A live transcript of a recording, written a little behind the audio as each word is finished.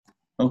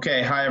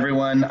Okay, hi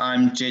everyone.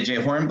 I'm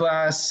JJ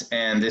Hornblass,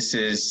 and this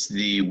is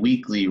the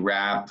weekly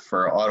wrap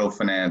for auto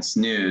finance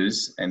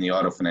news and the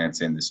auto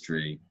finance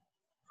industry.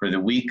 For the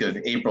week of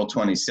April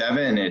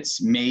 27,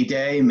 it's May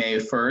Day, May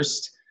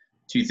 1st,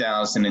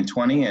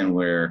 2020, and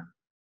we're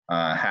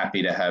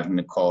happy to have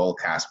Nicole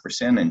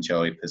Casperson and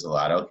Joey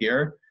Pizzolato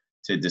here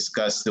to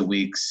discuss the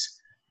week's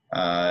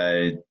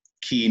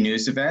key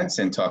news events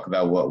and talk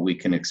about what we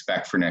can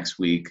expect for next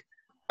week.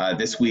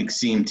 This week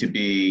seemed to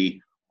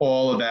be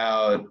all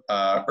about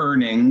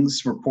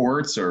earnings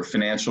reports or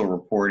financial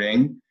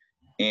reporting.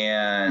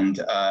 And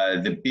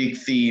the big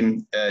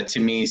theme to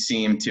me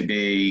seemed to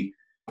be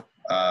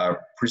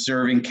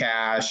preserving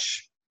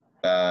cash,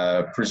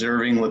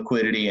 preserving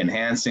liquidity,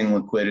 enhancing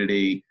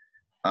liquidity,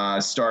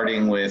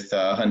 starting with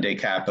Hyundai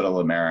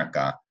Capital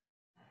America.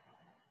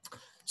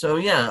 So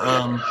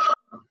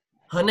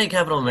Hyundai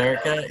Capital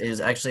America is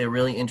actually a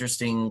really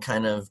interesting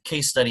kind of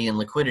case study in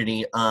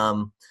liquidity.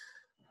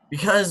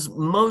 Because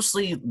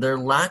mostly their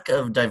lack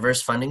of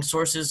diverse funding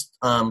sources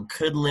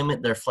could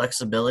limit their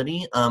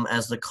flexibility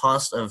as the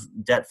cost of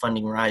debt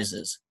funding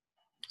rises.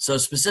 So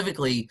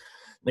specifically,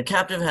 the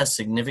captive has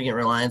significant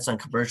reliance on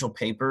commercial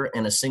paper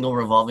and a single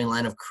revolving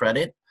line of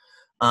credit,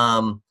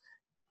 and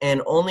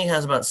only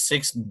has about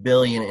 $6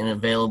 billion in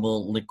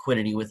available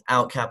liquidity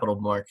without capital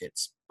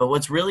markets. But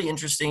what's really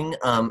interesting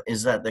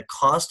is that the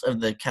cost of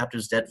the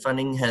captive's debt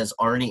funding has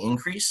already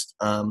increased.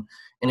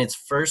 In its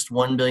first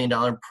 $1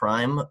 billion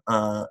prime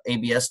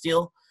ABS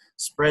deal,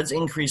 spreads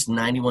increased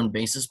 91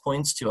 basis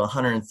points to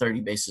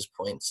 130 basis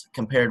points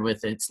compared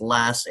with its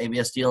last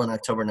ABS deal in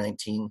October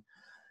 19.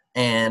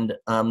 And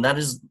that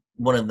is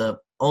one of the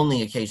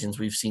only occasions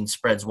we've seen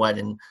spreads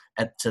widen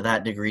to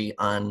that degree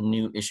on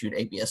new issued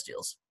ABS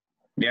deals.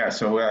 Yeah,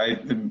 so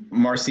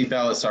Marcy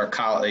Bellis, our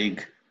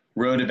colleague,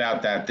 wrote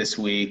about that this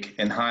week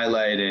and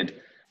highlighted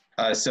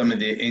some of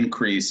the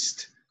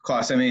increased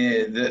costs. I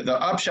mean,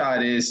 the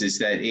upshot is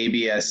that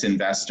ABS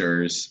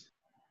investors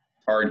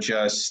are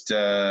just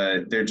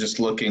they're just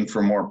looking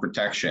for more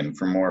protection,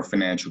 for more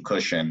financial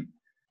cushion.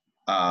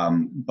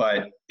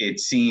 But it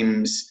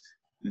seems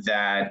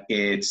that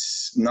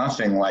it's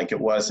nothing like it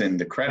was in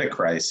the credit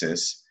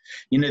crisis.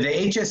 You know, the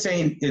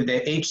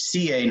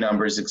HCA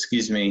numbers,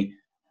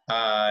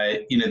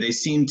 they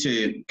seem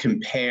to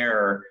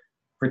compare.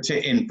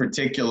 In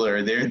particular,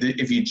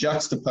 if you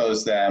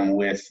juxtapose them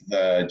with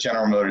the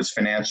General Motors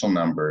financial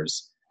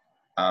numbers,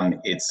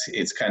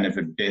 it's kind of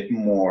a bit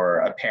more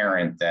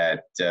apparent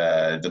that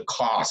the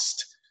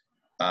cost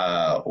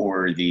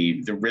or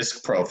the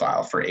risk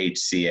profile for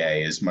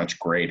HCA is much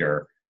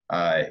greater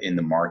in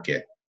the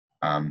market.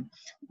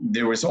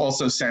 There was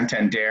also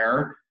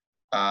Santander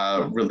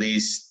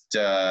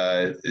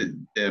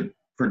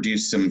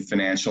produced some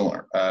financial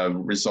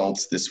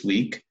results this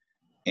week.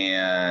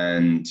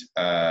 And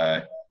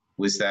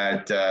was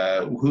that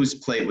whose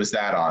plate was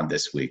that on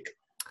this week?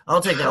 I'll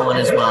take that one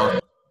as well.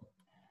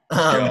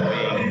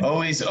 Joey,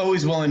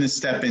 always willing to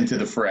step into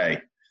the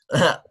fray.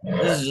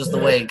 This is just the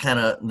way kind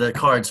of the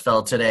cards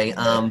fell today.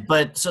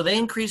 But so they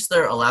increased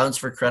their allowance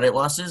for credit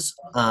losses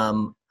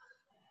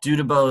due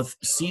to both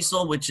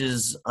CECL, which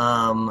is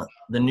the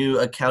new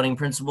accounting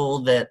principle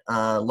that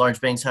large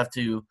banks have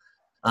to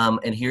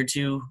adhere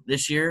to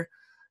this year,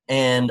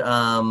 and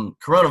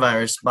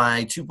coronavirus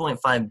by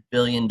 $2.5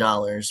 billion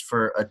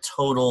for a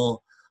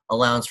total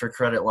allowance for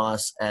credit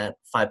loss at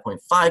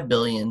 $5.5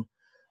 billion.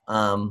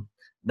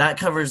 That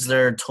covers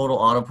their total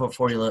auto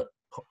portfolio,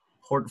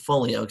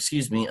 of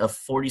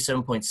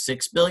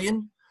 $47.6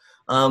 billion.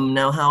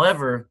 Now,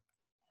 however,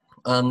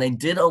 they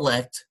did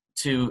elect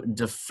to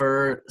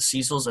defer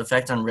CECL's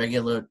effect on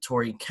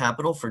regulatory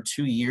capital for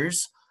 2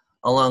 years,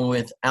 along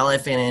with Ally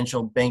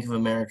Financial, Bank of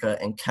America,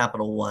 and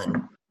Capital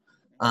One.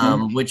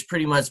 Which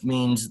pretty much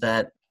means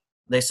that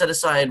they set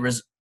aside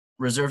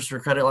reserves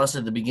for credit loss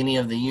at the beginning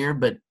of the year,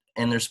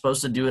 and they're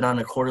supposed to do it on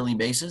a quarterly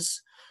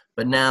basis.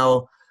 But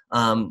now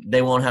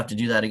they won't have to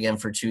do that again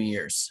for 2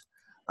 years.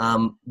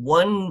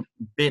 One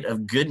bit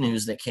of good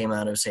news that came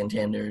out of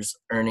Santander's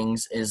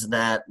earnings is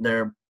that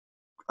their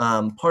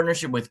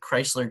partnership with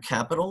Chrysler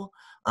Capital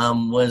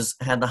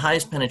had the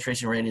highest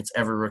penetration rate it's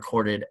ever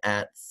recorded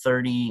at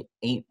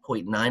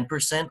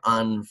 38.9%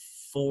 on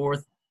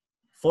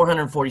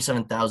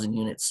 447,000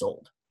 units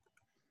sold.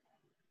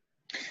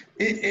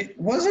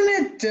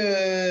 Wasn't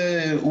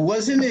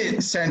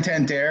it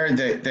Santander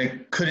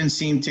that couldn't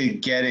seem to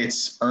get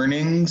its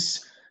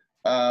earnings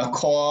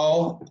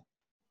call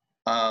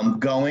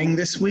going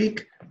this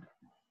week?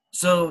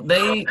 So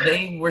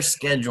they were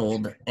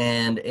scheduled,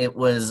 and it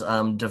was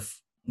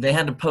they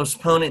had to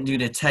postpone it due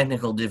to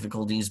technical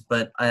difficulties.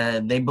 But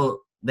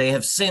they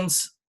have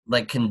since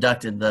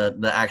conducted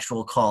the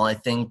actual call. I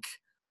think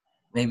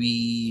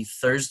maybe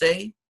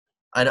Thursday.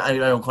 I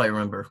don't quite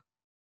remember,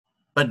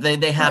 but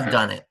they have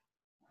done it.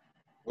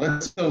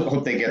 Let's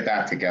hope they get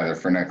that together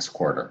for next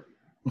quarter.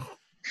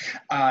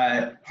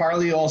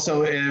 Harley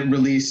also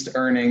released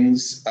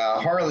earnings.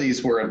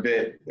 Harley's were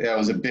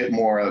was a bit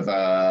more of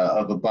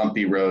a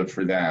bumpy road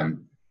for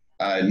them.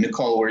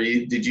 Nicole,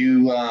 did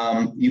you,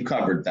 you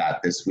covered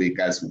that this week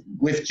as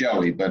with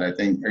Joey, but I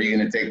think, are you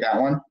going to take that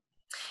one?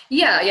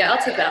 Yeah,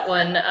 I'll take that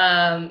one.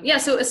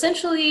 So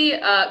essentially,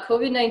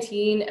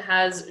 COVID-19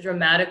 has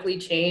dramatically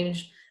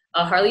changed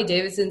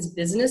Harley-Davidson's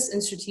business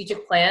and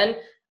strategic plan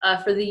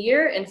for the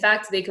year. In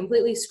fact, they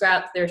completely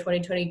scrapped their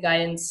 2020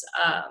 guidance,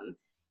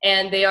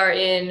 and they are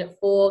in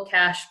full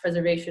cash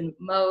preservation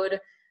mode.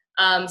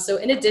 So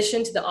in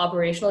addition to the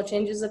operational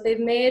changes that they've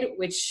made,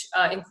 which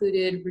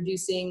included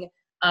reducing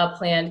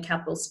planned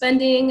capital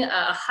spending,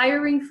 a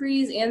hiring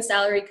freeze, and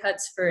salary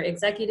cuts for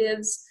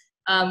executives,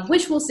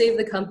 which will save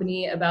the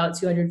company about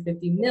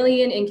 $250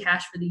 million in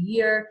cash for the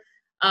year.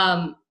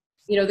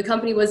 The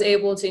company was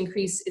able to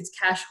increase its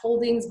cash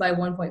holdings by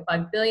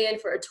 $1.5 billion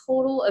for a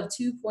total of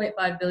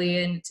 $2.5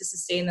 billion to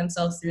sustain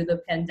themselves through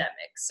the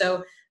pandemic.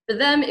 So for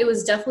them, it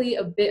was definitely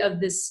a bit of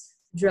this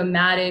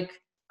dramatic,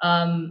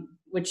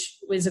 which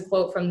was a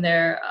quote from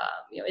their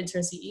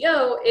interim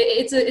CEO.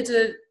 It's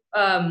a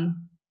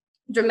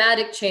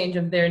dramatic change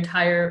of their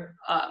entire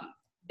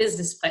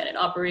business plan and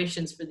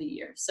operations for the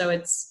year. So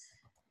it's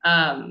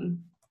kind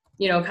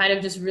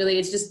of just really,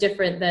 it's just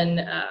different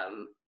than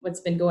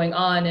what's been going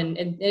on, and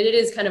it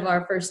is kind of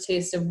our first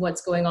taste of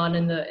what's going on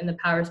in the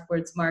power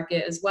sports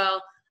market as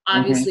well.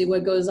 Obviously,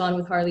 what goes on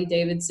with Harley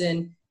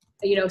Davidson,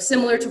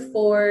 similar to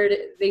Ford,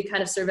 they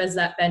kind of serve as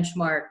that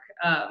benchmark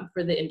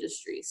for the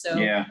industry. So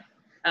yeah,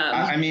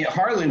 I mean,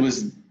 Harley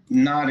was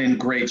not in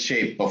great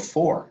shape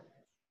before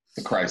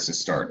the crisis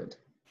started.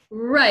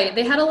 Right.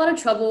 They had a lot of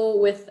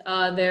trouble with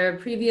their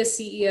previous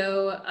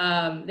CEO.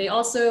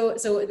 So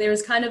there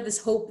was kind of this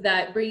hope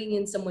that bringing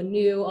in someone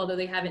new, although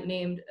they haven't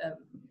named an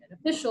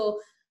official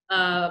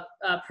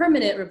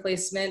permanent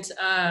replacement,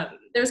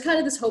 there was kind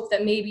of this hope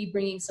that maybe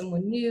bringing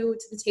someone new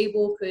to the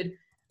table could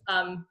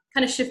kind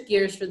of shift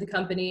gears for the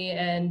company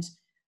and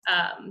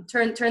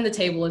turn the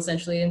table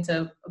essentially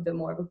into a bit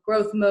more of a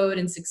growth mode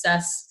and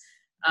success.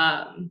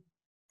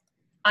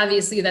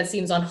 Obviously, that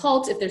seems on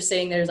halt if they're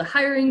saying there's a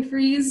hiring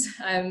freeze.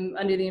 I'm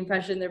under the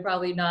impression they're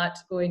probably not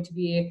going to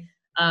be,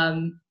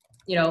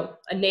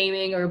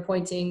 naming or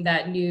appointing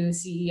that new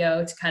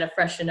CEO to kind of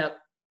freshen up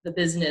the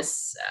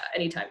business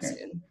anytime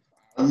soon.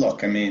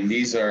 Look, I mean,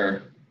 these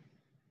are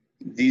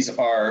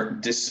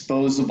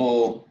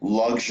disposable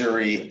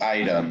luxury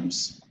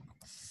items.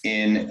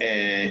 The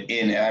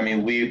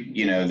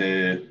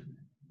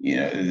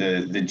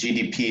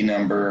GDP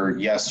number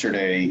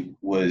yesterday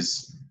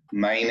was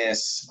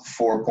minus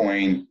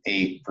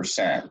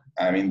 4.8%.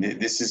 I mean,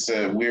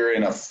 we're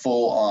in a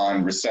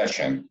full-on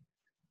recession.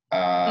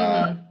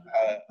 A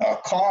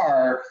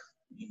car,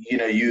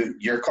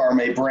 your car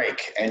may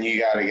break and you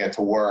got to get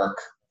to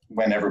work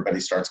when everybody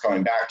starts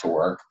going back to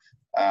work.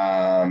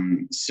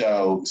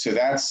 So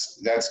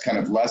that's kind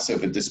of less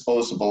of a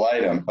disposable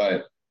item.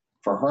 But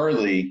for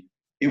Harley,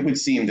 it would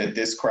seem that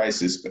this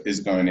crisis is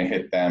going to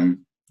hit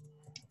them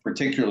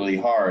particularly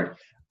hard.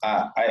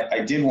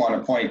 I did want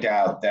to point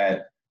out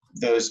that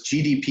those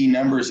GDP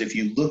numbers, if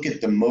you look at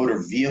the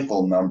motor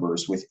vehicle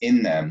numbers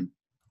within them,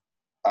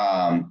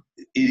 it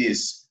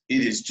is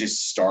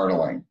just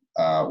startling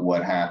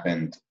what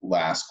happened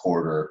last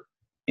quarter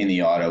in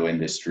the auto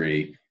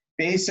industry.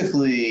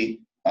 Basically,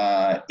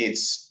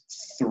 it's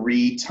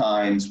 3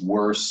 times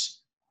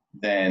worse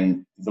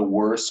than the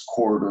worst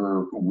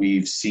quarter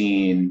we've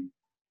seen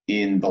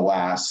in the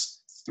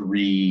last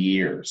 3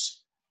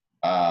 years.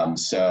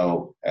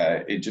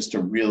 It's just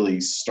a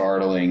really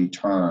startling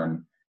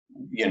turn.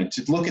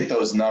 To look at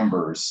those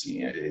numbers,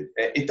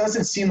 it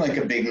doesn't seem like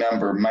a big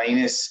number,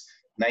 minus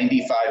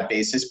 95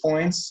 basis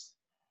points.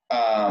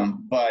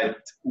 But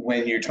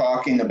when you're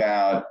talking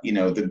about,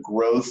 the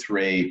growth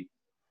rate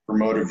for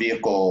motor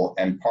vehicle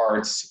and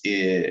parts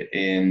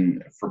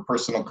for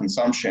personal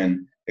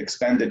consumption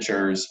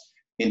expenditures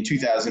in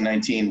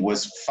 2019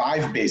 was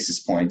 5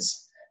 basis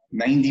points.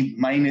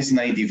 Minus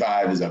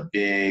 95 is a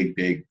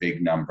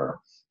big number.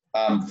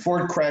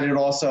 Ford Credit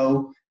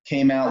also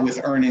came out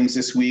with earnings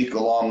this week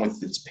along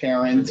with its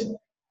parent.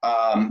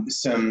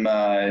 Some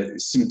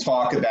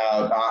talk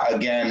about,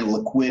 again,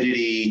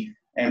 liquidity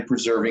and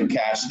preserving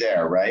cash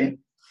there, right?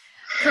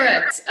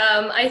 Correct.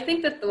 I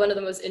think that one of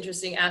the most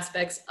interesting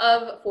aspects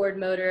of Ford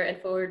Motor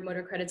and Ford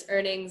Motor Credit's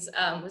earnings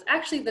was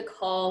actually the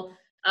call.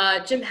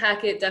 Jim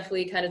Hackett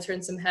definitely kind of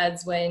turned some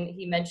heads when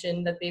he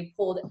mentioned that they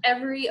pulled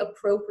every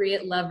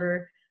appropriate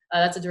lever,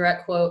 that's a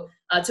direct quote,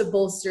 to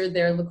bolster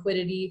their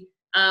liquidity,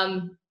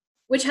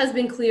 which has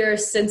been clear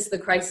since the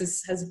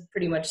crisis has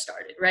pretty much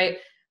started, right?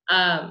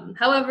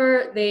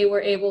 However, they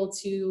were able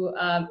to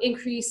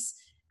increase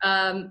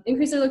their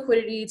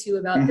liquidity to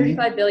about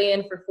 $35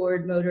 billion for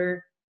Ford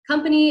Motor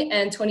Company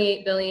and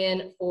 $28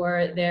 billion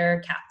for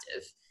their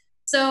captive.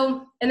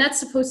 So, and that's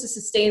supposed to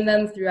sustain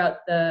them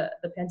throughout the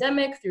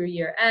pandemic, through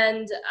year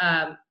end,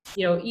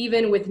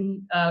 even with,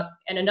 and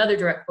another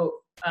direct quote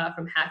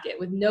from Hackett,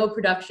 with no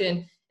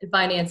production and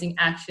financing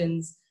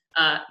actions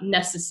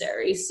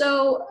necessary.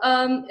 So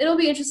it'll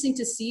be interesting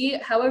to see.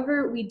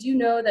 However, we do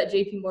know that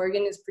JP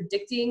Morgan is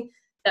predicting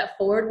that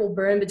Ford will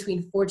burn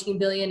between $14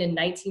 billion and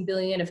 $19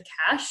 billion of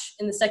cash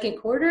in the second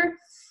quarter.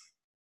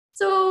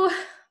 So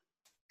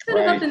kind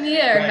of up in the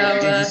air. Right. How,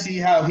 did you see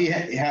how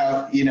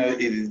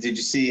did you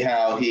see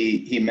how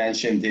he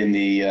mentioned in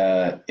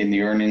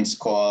the earnings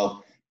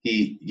call,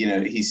 he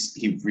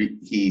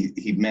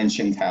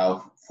mentioned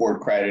how Ford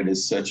Credit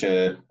is such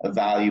a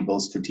valuable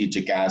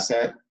strategic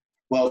asset.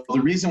 Well,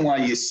 the reason why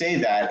you say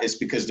that is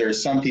because there are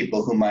some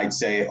people who might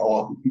say,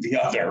 "Oh, the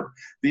other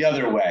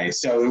way."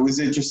 So it was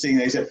interesting.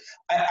 They said,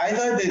 I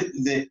thought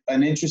that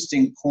an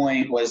interesting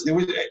point was there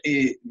was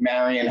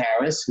Marion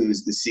Harris,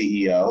 who's the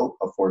CEO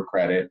of Ford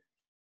Credit,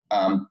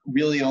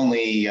 really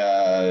only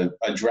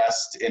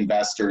addressed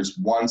investors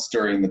once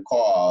during the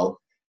call,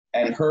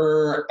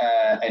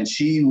 and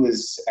she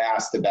was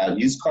asked about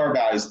used car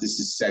values. This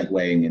is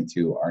segueing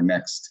into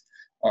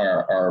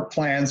our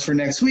plans for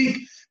next week.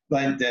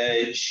 But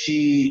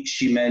she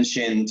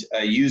mentioned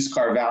used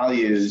car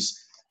values,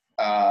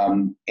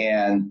 and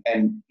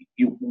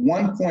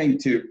one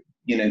point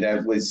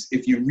that was,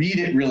 if you read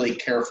it really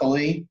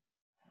carefully,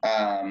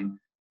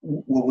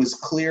 what was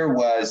clear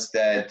was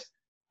that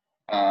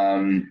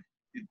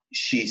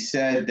she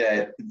said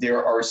that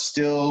there are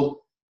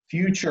still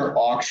future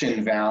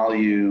auction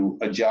value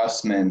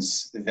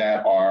adjustments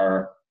that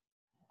are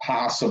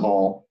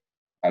possible.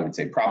 I would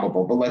say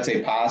probable, but let's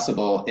say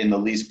possible in the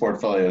lease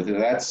portfolio.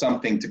 That's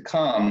something to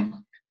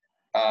come.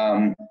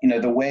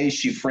 The way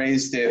she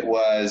phrased it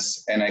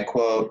was, and I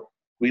quote,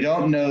 "We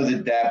don't know the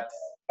depth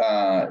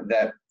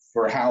that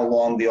for how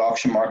long the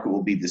auction market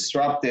will be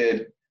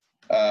disrupted,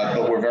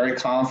 but we're very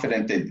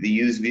confident that the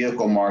used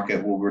vehicle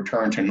market will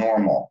return to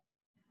normal."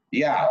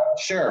 Yeah,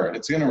 sure,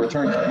 it's going to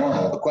return to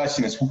normal. The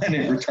question is when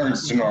it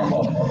returns to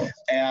normal.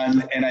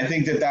 And I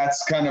think that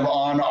that's kind of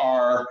on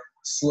our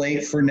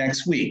slate for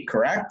next week,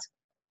 correct?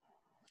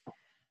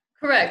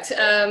 Correct.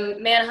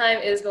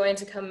 Manheim is going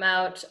to come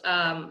out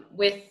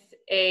with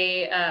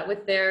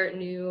their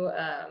new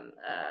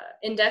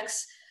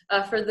index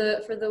for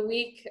the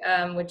week,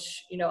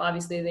 which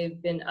obviously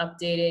they've been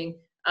updating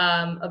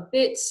a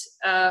bit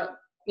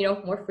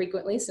more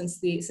frequently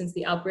since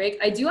the outbreak.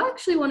 I do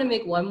actually want to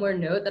make one more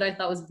note that I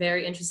thought was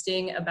very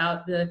interesting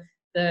about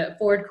the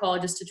Ford call,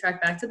 just to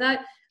track back to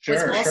that.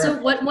 Sure.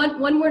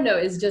 One more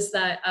note is just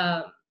that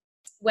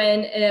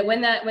when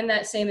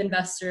that same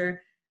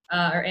investor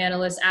or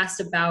analyst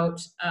asked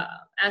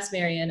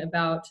Marion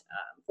about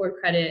Ford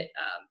Credit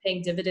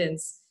paying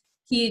dividends,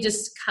 he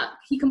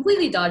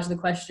completely dodged the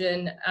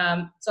question.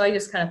 So I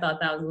just kind of thought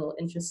that was a little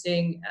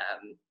interesting.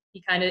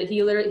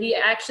 He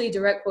actually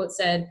direct quote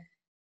said,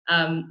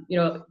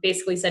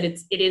 basically said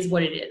it is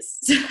what it is,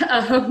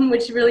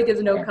 which really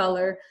gives no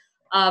color.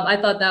 I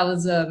thought that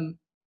was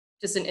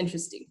just an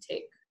interesting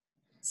take.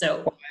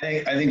 So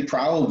I think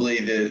probably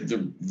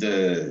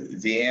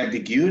the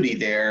ambiguity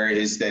there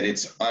is that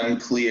it's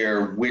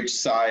unclear which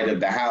side of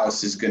the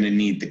house is going to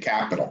need the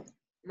capital.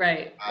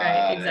 Right,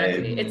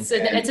 exactly. It's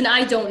an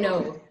I don't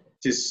know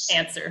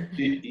answer.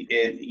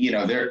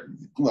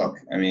 Look,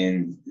 I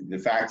mean, the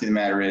fact of the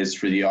matter is,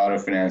 for the auto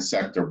finance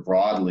sector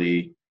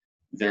broadly,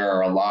 there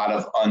are a lot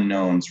of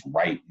unknowns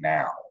right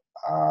now.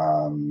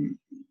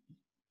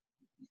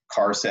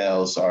 Car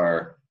sales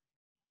are,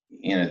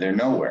 they're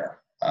nowhere.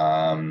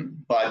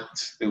 But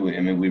I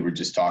mean, we were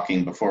just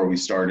talking before we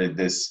started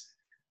this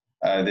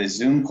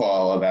Zoom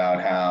call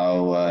about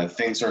how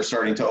things are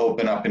starting to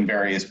open up in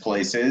various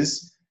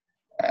places.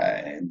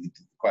 And the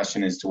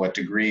question is to what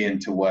degree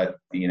and to what,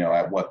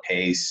 at what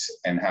pace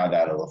and how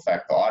that'll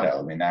affect auto.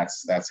 I mean,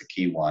 that's a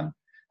key one.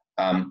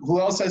 Who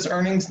else has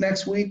earnings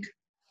next week?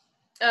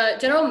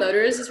 General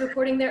Motors is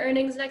reporting their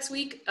earnings next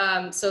week.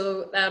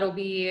 So that'll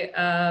be,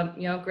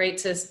 great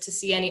to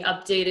see any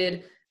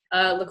updated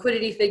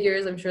liquidity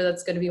figures. I'm sure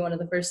that's going to be one of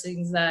the first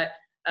things that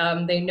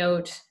they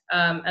note,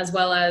 as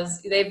well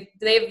as they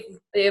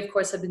of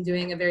course have been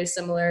doing a very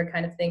similar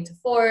kind of thing to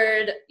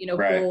Ford,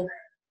 Right.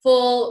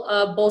 full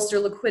bolster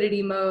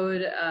liquidity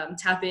mode,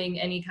 tapping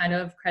any kind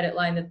of credit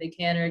line that they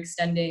can or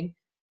extending.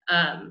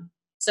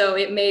 So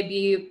it may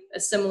be a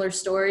similar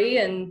story,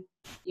 and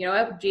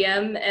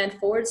GM and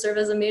Ford serve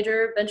as a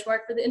major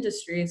benchmark for the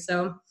industry.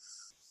 So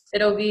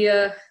it'll be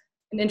an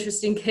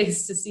interesting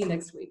case to see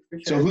next week for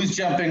sure. So who's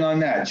jumping on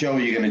that? Joe,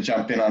 are you going to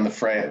jump in on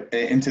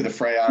into the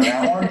fray on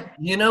that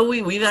one?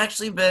 We've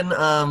actually been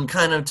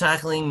kind of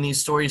tackling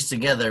these stories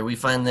together. We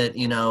find that,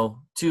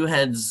 two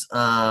heads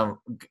go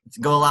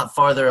a lot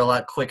farther, a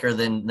lot quicker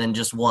than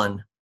just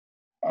one.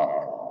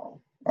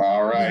 Oh,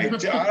 all right.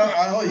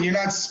 You're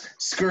not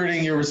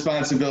skirting your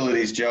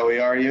responsibilities, Joey,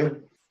 are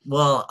you?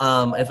 Well,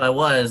 if I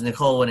was,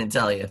 Nicole wouldn't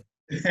tell you.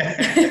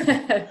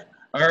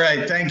 All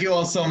right. Thank you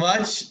all so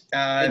much.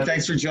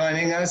 Thanks for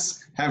joining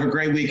us. Have a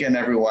great weekend,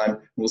 everyone.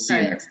 We'll see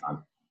you next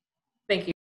time.